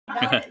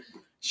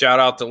Shout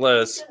out to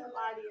Liz.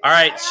 All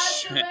right.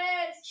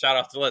 Shout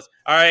out to Liz.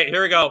 All right,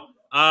 here we go.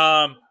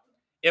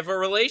 If a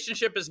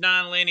relationship is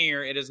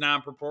nonlinear, it is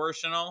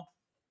non-proportional,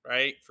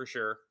 right? For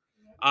sure.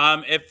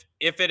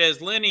 If it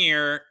is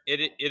linear,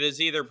 it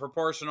is either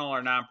proportional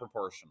or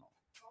non-proportional.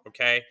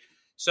 Okay.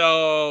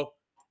 So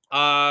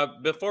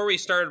before we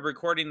started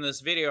recording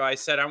this video, I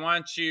said I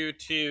want you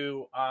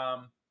to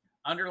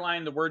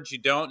underline the words you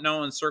don't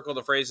know and circle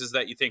the phrases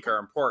that you think are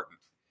important.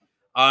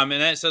 And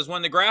then it says,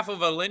 when the graph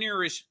of a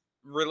linear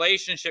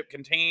relationship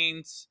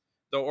contains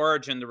the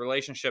origin, the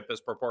relationship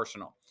is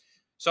proportional.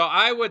 So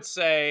I would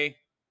say,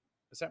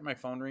 is that my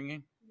phone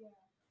ringing? Yeah.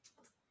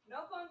 No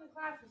phones in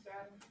class, Mr.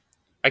 Adams.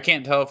 I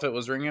can't tell if it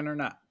was ringing or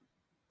not.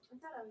 I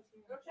thought I was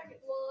here. Go check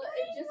it. Well,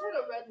 it just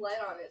had a red light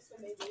on it, so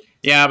maybe.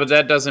 Yeah, but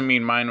that doesn't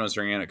mean mine was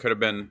ringing. It could have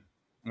been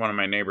one of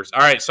my neighbors.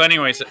 All right, so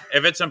anyways,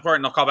 if it's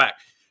important, I'll call back.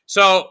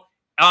 So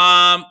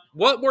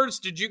what words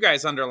did you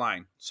guys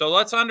underline? So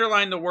let's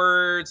underline the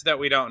words that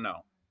we don't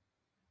know.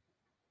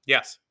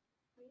 Yes.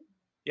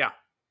 Yeah.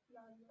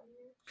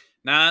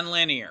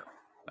 Nonlinear.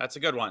 That's a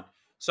good one.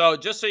 So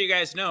just so you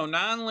guys know,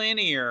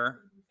 nonlinear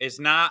is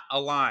not a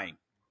line.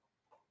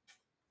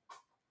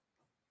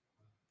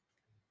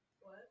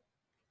 What?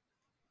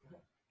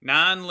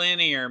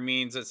 Nonlinear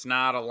means it's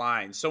not a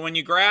line. So when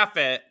you graph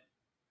it,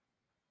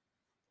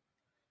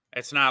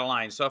 it's not a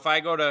line. So if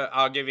I go to,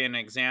 I'll give you an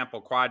example,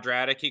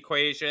 quadratic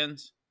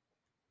equations.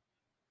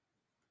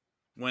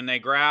 When they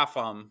graph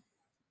them,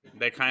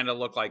 they kind of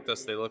look like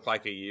this. They look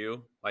like a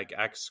U, like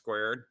x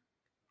squared.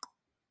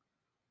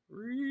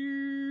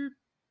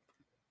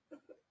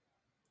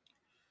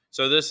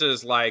 So this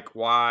is like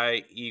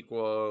y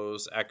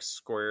equals x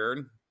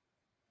squared.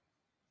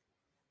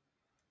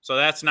 So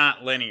that's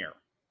not linear.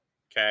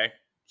 Okay.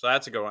 So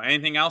that's a good one.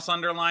 Anything else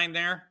underlined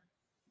there?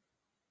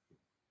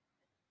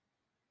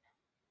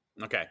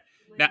 Okay.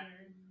 Now,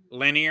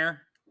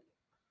 linear.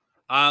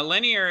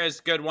 Linear is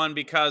a good one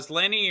because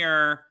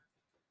linear,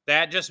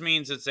 that just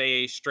means it's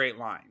a straight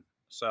line.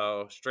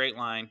 So straight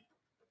line.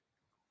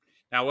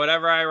 Now,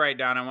 whatever I write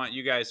down, I want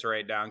you guys to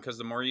write down because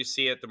the more you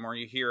see it, the more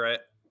you hear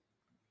it,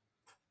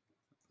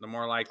 the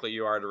more likely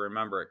you are to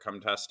remember it come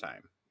test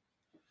time.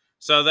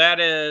 So that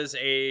is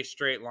a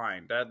straight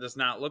line. That does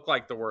not look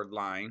like the word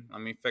line.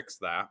 Let me fix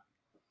that.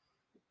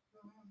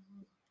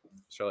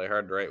 It's really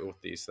hard to write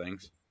with these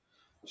things.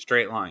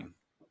 Straight line.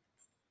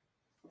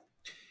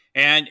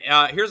 And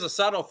here's a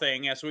subtle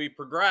thing. As we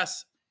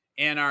progress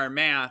in our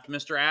math,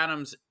 Mr.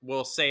 Adams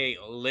will say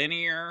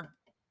linear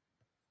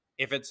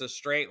if it's a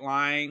straight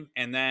line.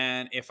 And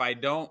then if I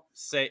don't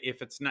say,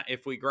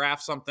 if we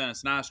graph something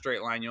that's not a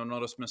straight line, you'll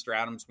notice Mr.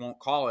 Adams won't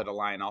call it a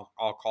line.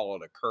 I'll call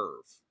it a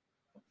curve.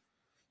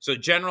 So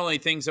generally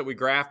things that we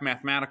graph,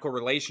 mathematical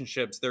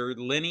relationships, they're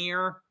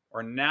linear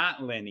or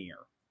not linear.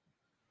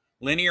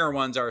 Linear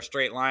ones are a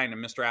straight line,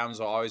 and Mr. Adams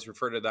will always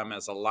refer to them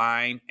as a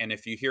line. And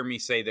if you hear me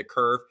say the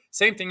curve,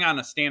 same thing on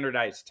a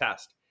standardized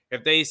test.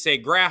 If they say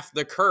graph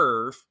the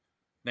curve,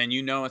 then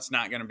you know it's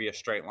not going to be a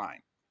straight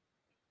line.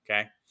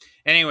 Okay?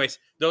 Anyways,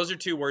 those are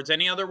two words.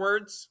 Any other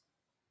words?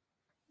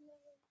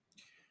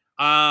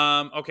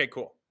 Okay,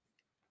 cool.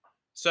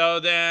 So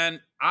then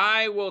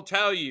I will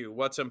tell you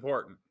what's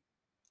important.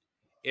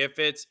 If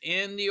it's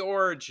in the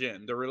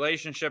origin, the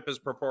relationship is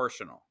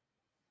proportional.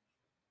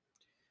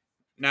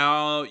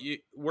 Now,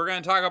 we're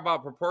going to talk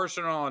about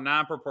proportional and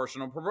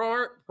non-proportional.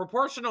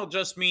 Proportional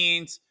just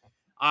means,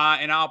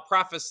 and I'll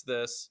preface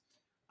this,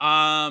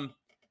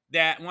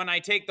 that when I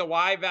take the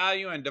y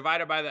value and divide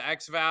it by the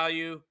x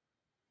value,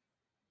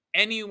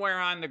 anywhere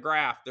on the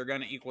graph, they're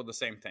going to equal the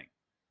same thing,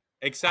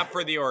 except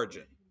for the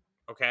origin,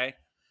 okay?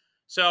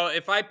 So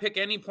if I pick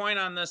any point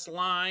on this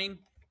line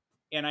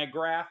and I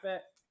graph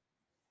it,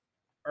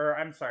 or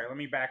I'm sorry, let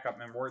me back up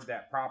and word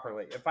that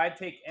properly. If I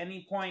take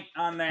any point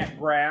on that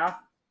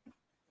graph,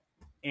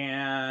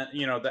 and,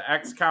 you know, the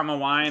x comma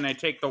y, and I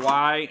take the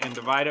y and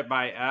divide it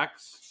by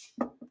x,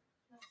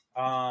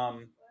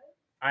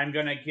 I'm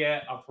going to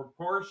get a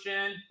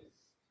proportion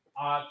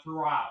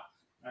throughout.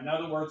 In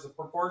other words, the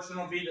proportion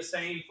will be the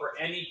same for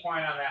any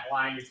point on that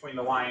line between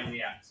the y and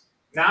the x.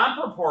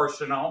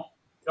 Non-proportional,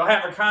 you'll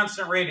have a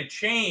constant rate of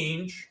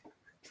change,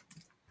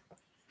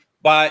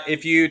 but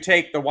if you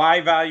take the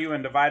y value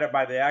and divide it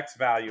by the x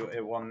value,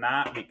 it will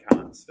not be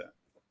constant.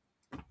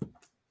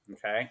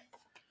 Okay?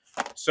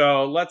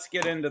 So let's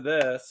get into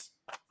this.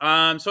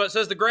 So it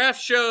says the graph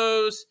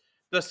shows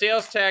the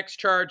sales tax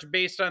charge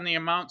based on the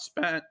amount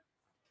spent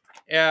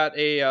at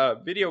a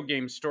video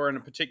game store in a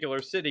particular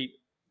city.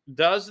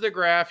 Does the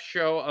graph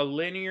show a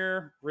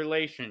linear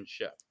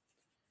relationship?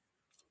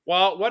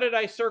 Well, what did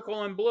I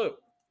circle in blue?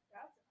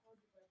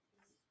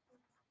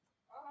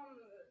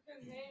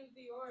 Contains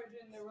the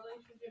origin, the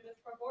relationship is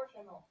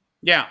proportional.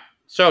 Yeah.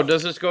 So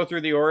does this go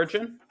through the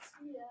origin?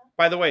 Yeah.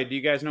 By the way, do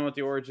you guys know what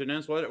the origin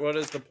is? What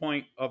is the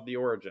point of the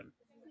origin?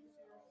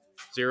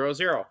 0,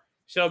 0.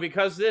 So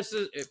because this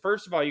is,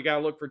 first of all, you got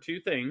to look for two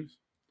things.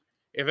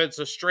 If it's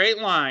a straight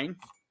line,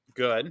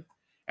 good.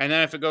 And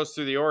then if it goes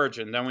through the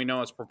origin, then we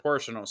know it's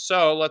proportional.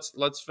 So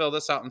let's fill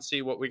this out and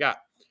see what we got.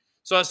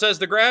 So it says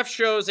the graph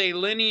shows a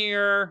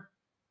linear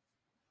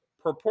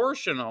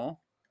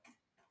proportional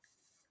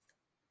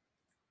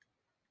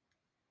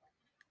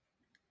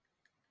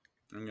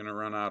I'm going to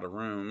run out of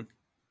room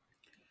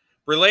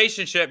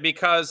relationship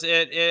because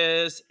it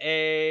is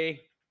a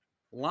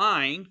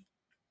line.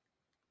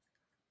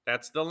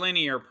 That's the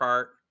linear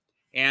part,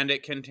 and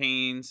it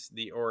contains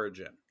the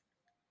origin.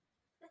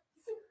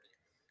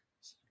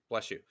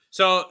 Bless you.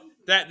 So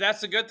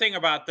that's the good thing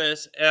about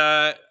this.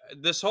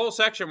 This whole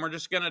section, we're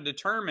just going to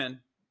determine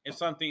if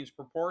something's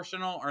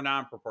proportional or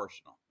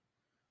non-proportional.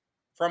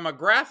 From a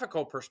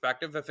graphical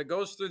perspective, if it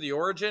goes through the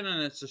origin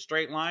and it's a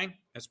straight line,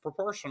 it's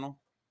proportional.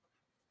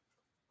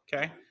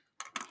 Okay?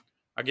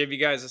 I'll give you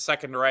guys a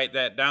second to write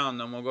that down,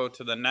 then we'll go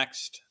to the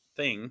next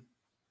thing.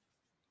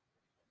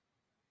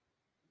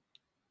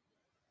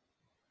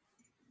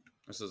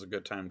 This is a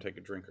good time to take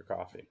a drink of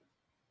coffee.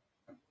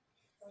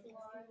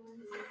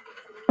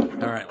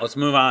 All right, let's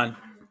move on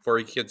before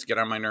you kids get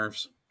on my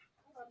nerves.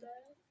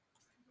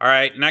 All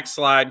right, next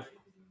slide.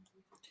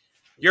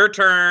 Your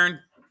turn.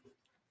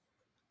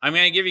 I'm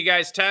going to give you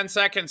guys 10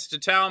 seconds to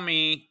tell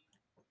me.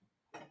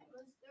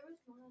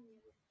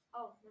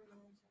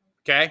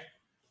 Okay.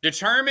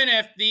 Determine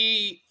if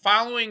the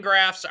following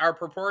graphs are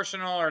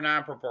proportional or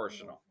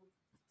non-proportional.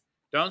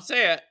 Don't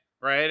say it.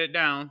 Write it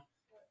down.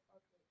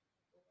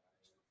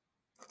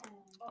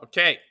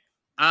 Okay.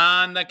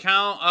 On the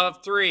count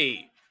of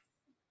 3.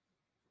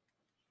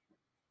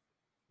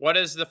 What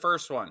is the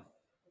first one?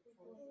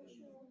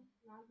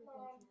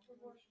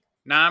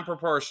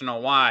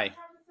 Non-proportional. Why?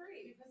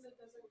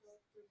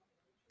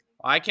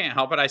 Well, I can't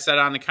help it. I said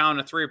on the count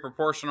of 3,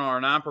 proportional or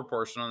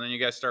non-proportional, and then you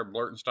guys start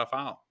blurting stuff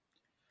out.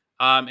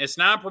 It's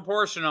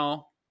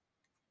non-proportional.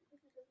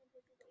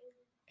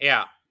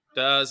 Yeah.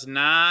 Does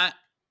not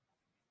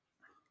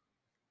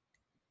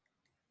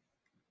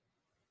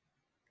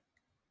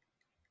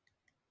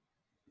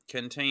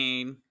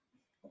contain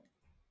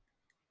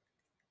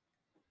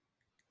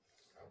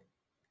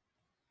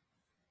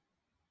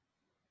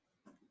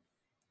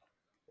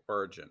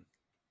origin.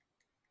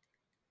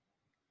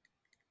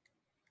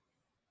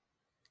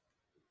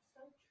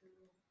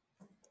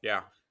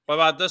 Yeah. What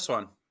about this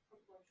one?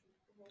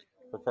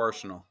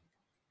 Proportional.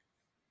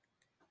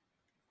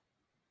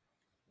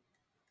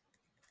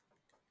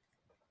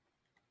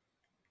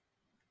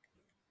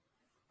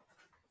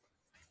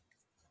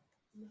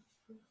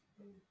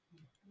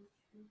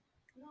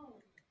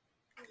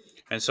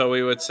 And so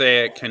we would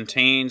say it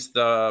contains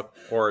the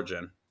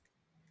origin.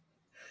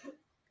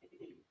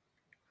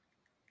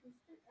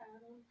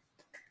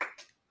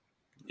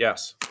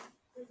 Yes.